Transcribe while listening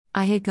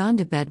I had gone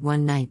to bed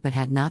one night but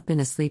had not been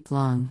asleep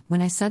long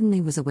when I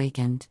suddenly was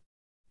awakened.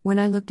 When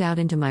I looked out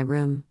into my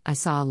room, I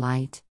saw a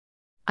light.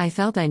 I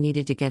felt I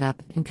needed to get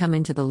up and come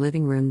into the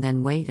living room,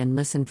 then wait and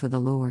listen for the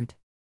Lord.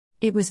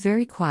 It was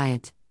very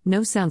quiet,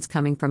 no sounds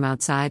coming from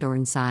outside or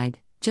inside,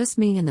 just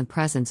me and the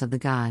presence of the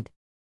God.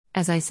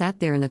 As I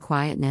sat there in the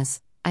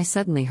quietness, I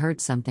suddenly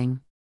heard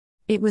something.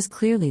 It was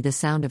clearly the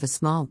sound of a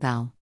small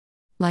bell.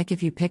 Like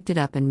if you picked it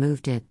up and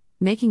moved it,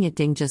 making it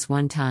ding just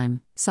one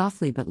time,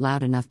 softly but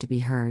loud enough to be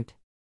heard.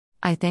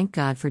 I thanked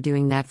God for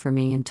doing that for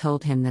me and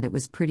told him that it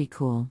was pretty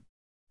cool.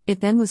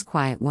 It then was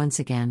quiet once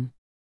again.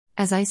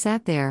 As I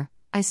sat there,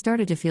 I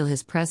started to feel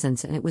his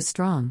presence and it was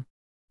strong.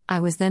 I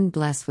was then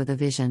blessed with a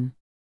vision.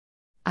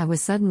 I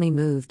was suddenly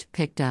moved,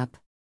 picked up.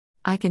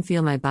 I can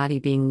feel my body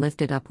being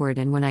lifted upward,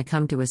 and when I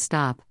come to a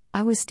stop,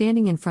 I was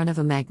standing in front of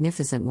a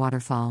magnificent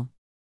waterfall.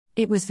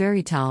 It was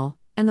very tall,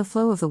 and the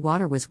flow of the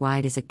water was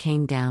wide as it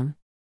came down.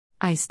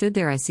 I stood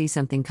there. I see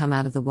something come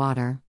out of the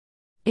water.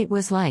 It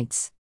was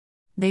lights.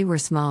 They were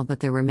small, but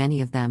there were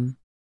many of them.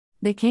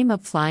 They came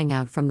up flying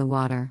out from the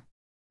water.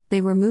 They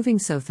were moving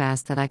so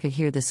fast that I could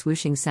hear the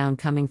swooshing sound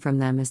coming from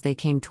them as they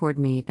came toward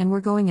me and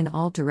were going in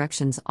all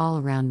directions all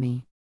around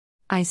me.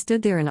 I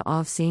stood there in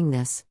awe of seeing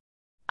this.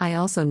 I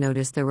also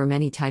noticed there were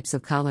many types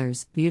of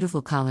colors,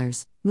 beautiful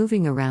colors,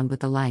 moving around with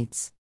the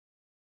lights.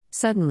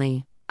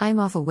 Suddenly, I'm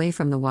off away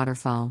from the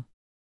waterfall.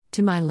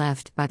 To my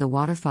left, by the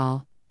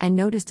waterfall, I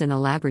noticed an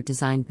elaborate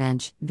designed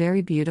bench,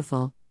 very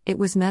beautiful. It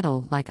was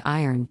metal, like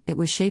iron. It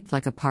was shaped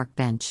like a park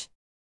bench.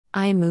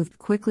 I moved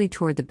quickly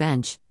toward the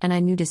bench, and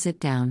I knew to sit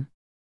down.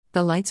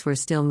 The lights were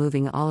still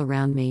moving all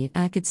around me,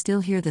 and I could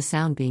still hear the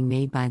sound being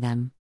made by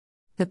them.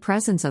 The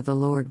presence of the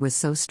Lord was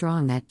so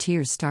strong that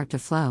tears start to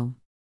flow.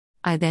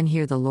 I then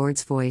hear the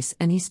Lord's voice,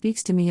 and he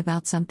speaks to me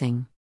about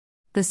something.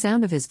 The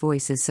sound of his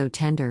voice is so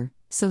tender,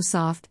 so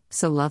soft,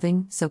 so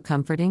loving, so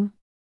comforting.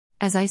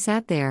 As I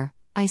sat there,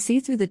 I see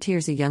through the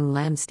tears a young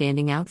lamb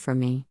standing out from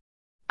me.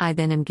 I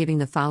then am giving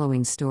the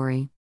following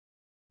story.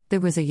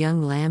 There was a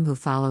young lamb who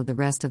followed the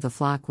rest of the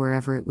flock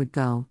wherever it would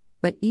go,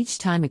 but each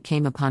time it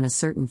came upon a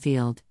certain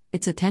field,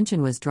 its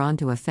attention was drawn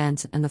to a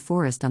fence and the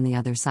forest on the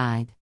other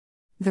side.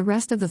 The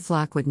rest of the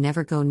flock would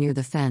never go near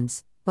the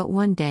fence, but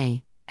one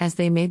day, as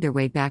they made their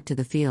way back to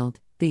the field,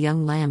 the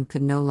young lamb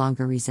could no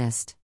longer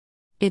resist.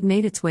 It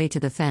made its way to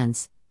the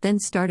fence, then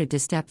started to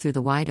step through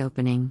the wide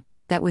opening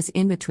that was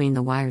in between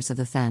the wires of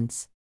the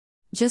fence.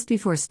 Just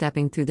before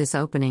stepping through this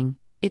opening,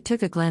 it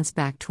took a glance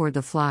back toward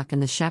the flock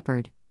and the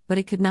shepherd, but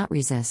it could not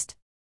resist.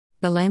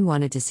 The lamb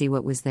wanted to see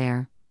what was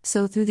there,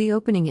 so through the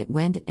opening it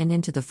went and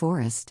into the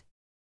forest.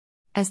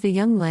 As the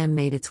young lamb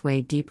made its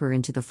way deeper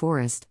into the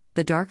forest,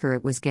 the darker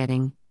it was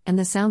getting, and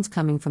the sounds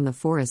coming from the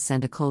forest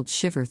sent a cold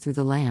shiver through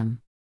the lamb.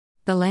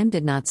 The lamb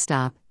did not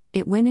stop.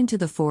 It went into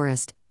the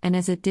forest, and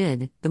as it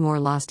did, the more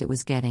lost it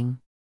was getting.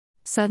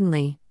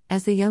 Suddenly,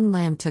 as the young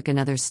lamb took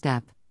another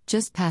step,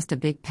 just past a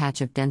big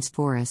patch of dense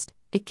forest,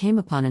 it came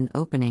upon an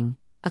opening,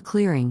 a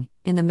clearing,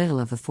 in the middle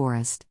of the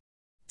forest.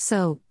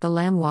 So, the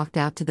lamb walked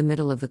out to the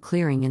middle of the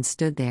clearing and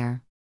stood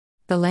there.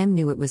 The lamb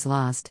knew it was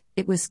lost,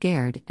 it was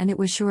scared, and it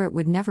was sure it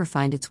would never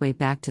find its way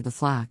back to the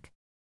flock.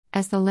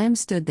 As the lamb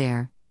stood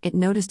there, it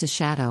noticed a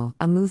shadow,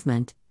 a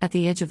movement, at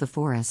the edge of the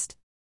forest.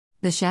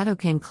 The shadow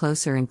came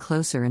closer and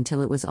closer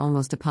until it was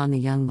almost upon the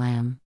young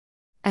lamb.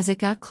 As it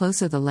got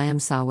closer, the lamb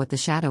saw what the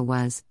shadow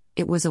was.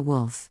 It was a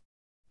wolf.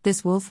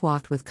 This wolf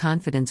walked with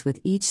confidence with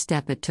each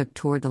step it took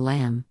toward the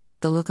lamb.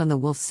 The look on the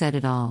wolf said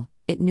it all.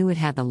 It knew it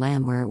had the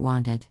lamb where it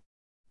wanted.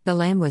 The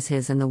lamb was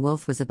his and the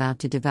wolf was about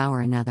to devour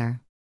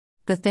another.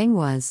 The thing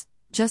was,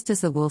 just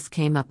as the wolf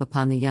came up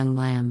upon the young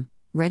lamb,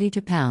 ready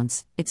to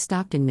pounce, it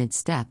stopped in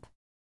mid-step.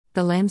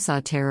 The lamb saw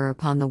terror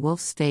upon the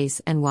wolf's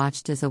face and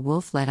watched as the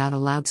wolf let out a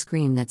loud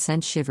scream that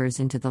sent shivers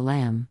into the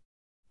lamb.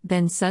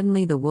 Then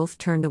suddenly the wolf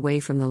turned away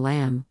from the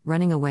lamb,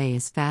 running away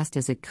as fast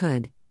as it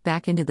could,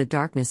 back into the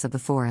darkness of the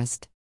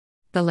forest.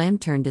 The lamb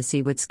turned to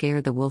see what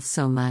scared the wolf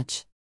so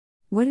much.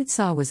 What it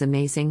saw was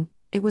amazing.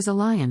 It was a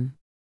lion.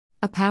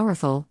 A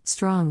powerful,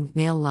 strong,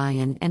 male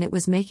lion, and it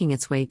was making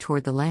its way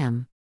toward the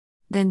lamb.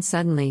 Then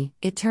suddenly,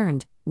 it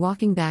turned,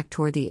 walking back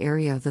toward the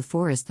area of the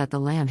forest that the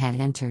lamb had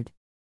entered.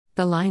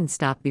 The lion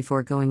stopped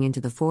before going into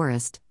the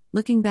forest,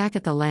 looking back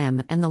at the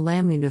lamb, and the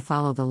lamb knew to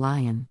follow the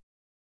lion.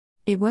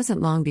 It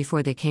wasn't long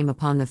before they came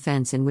upon the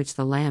fence in which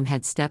the lamb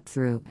had stepped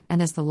through,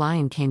 and as the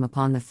lion came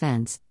upon the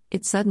fence,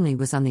 it suddenly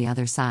was on the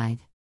other side.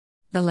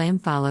 The lamb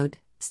followed,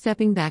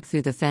 stepping back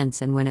through the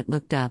fence, and when it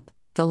looked up,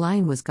 the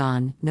lion was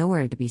gone,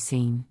 nowhere to be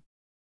seen.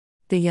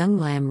 The young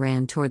lamb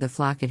ran toward the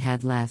flock it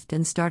had left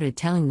and started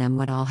telling them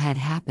what all had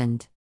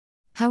happened.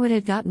 How it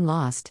had gotten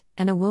lost,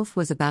 and a wolf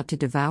was about to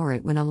devour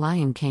it when a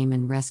lion came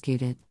and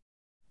rescued it.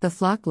 The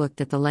flock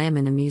looked at the lamb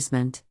in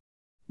amusement.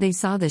 They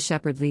saw the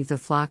shepherd leave the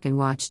flock and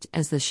watched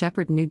as the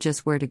shepherd knew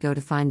just where to go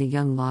to find the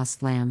young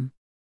lost lamb.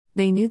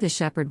 They knew the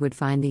shepherd would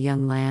find the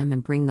young lamb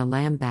and bring the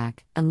lamb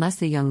back, unless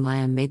the young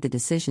lamb made the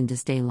decision to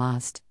stay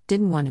lost,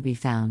 didn't want to be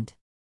found.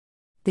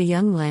 The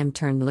young lamb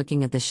turned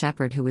looking at the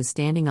shepherd who was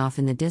standing off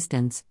in the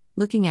distance,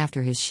 looking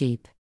after his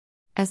sheep.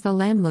 As the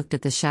lamb looked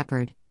at the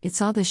shepherd, it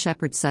saw the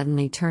shepherd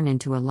suddenly turn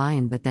into a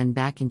lion but then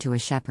back into a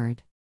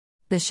shepherd.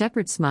 The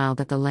shepherd smiled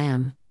at the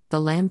lamb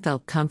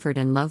felt comfort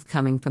and love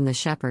coming from the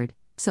shepherd,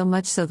 so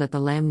much so that the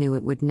lamb knew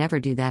it would never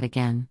do that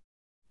again.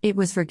 It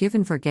was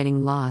forgiven for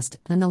getting lost,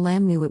 and the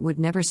lamb knew it would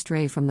never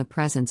stray from the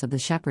presence of the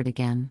shepherd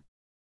again.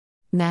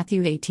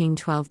 Matthew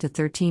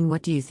 18:12-13.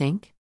 What do you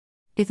think?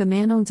 If a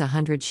man owns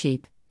 100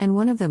 sheep, and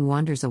one of them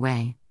wanders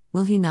away,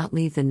 will he not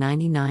leave the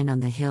 99 on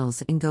the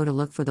hills and go to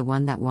look for the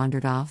one that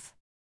wandered off?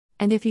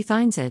 And if he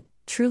finds it,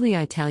 truly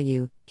I tell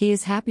you, he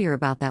is happier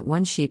about that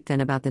one sheep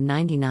than about the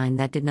 99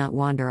 that did not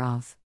wander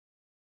off.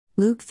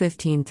 Luke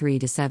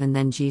 15:3-7.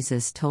 Then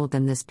Jesus told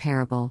them this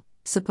parable: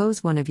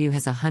 Suppose one of you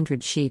has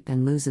 100 sheep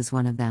and loses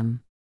one of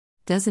them.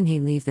 Doesn't he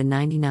leave the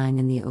 99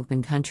 in the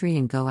open country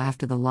and go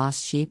after the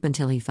lost sheep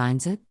until he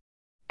finds it?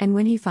 And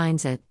when he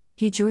finds it,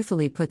 he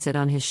joyfully puts it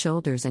on his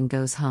shoulders and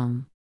goes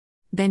home.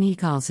 Then he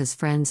calls his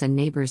friends and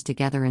neighbors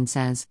together and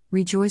says,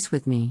 "Rejoice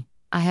with me,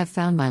 I have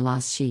found my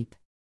lost sheep."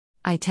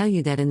 I tell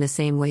you that in the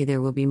same way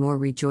there will be more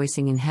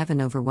rejoicing in heaven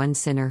over one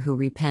sinner who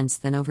repents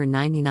than over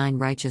 99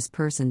 righteous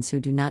persons who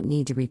do not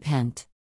need to repent.